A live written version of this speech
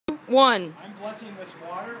1. I'm blessing this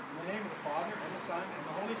water in the name of the Father, and the Son, and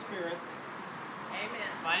the Holy Spirit. Amen.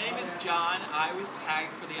 My name is John. I was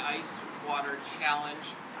tagged for the Ice Water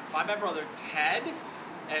Challenge by my brother Ted.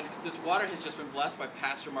 And this water has just been blessed by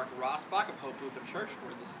Pastor Mark Rossbach of Hope Lutheran Church,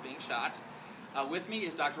 where this is being shot. With me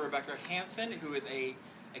is Dr. Rebecca Hansen, who is an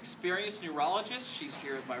experienced neurologist. She's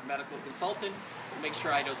here as my medical consultant to make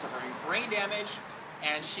sure I don't suffer any brain damage.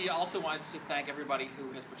 And she also wants to thank everybody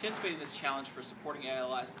who has participated in this challenge for supporting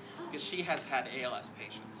ALS, because she has had ALS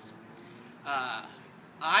patients.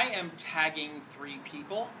 I am tagging 3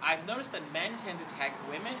 people. I've noticed that men tend to tag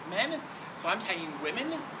men, so I'm tagging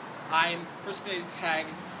women. I'm first going to tag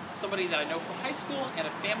somebody that I know from high school and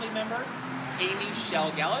a family member, Amy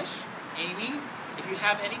Shell Gellish. Amy, if you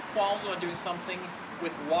have any qualms on doing something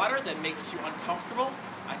with water that makes you uncomfortable,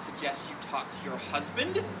 I suggest you talk to your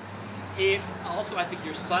husband. I think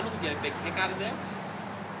your son will get a big kick out of this.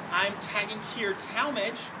 I'm tagging Keir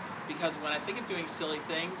Talmadge because when I think of doing silly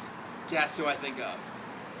things, guess who I think of?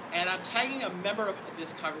 And I'm tagging a member of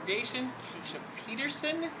this congregation, Keisha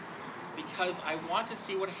Peterson, because I want to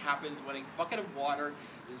see what happens when a bucket of water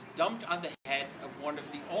is dumped on the head of one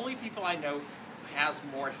of the only people I know who has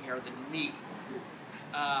more hair than me.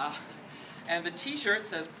 And the t-shirt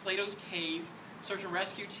says Plato's Cave Search and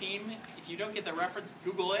Rescue Team. If you don't get the reference,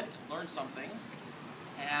 Google it and learn something.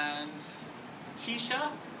 And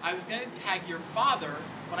Keisha, I was going to tag your father,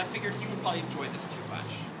 but I figured he would probably enjoy this too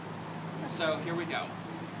much. So here we go.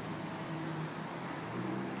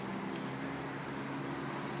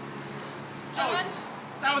 John,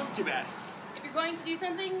 That wasn't too bad. if you're going to do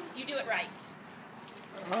something, you do it right.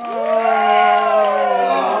 All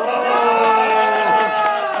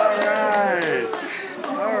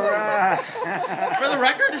right. For the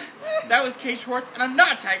record, that was Kate Schwartz, and I'm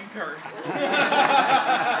not tagging her.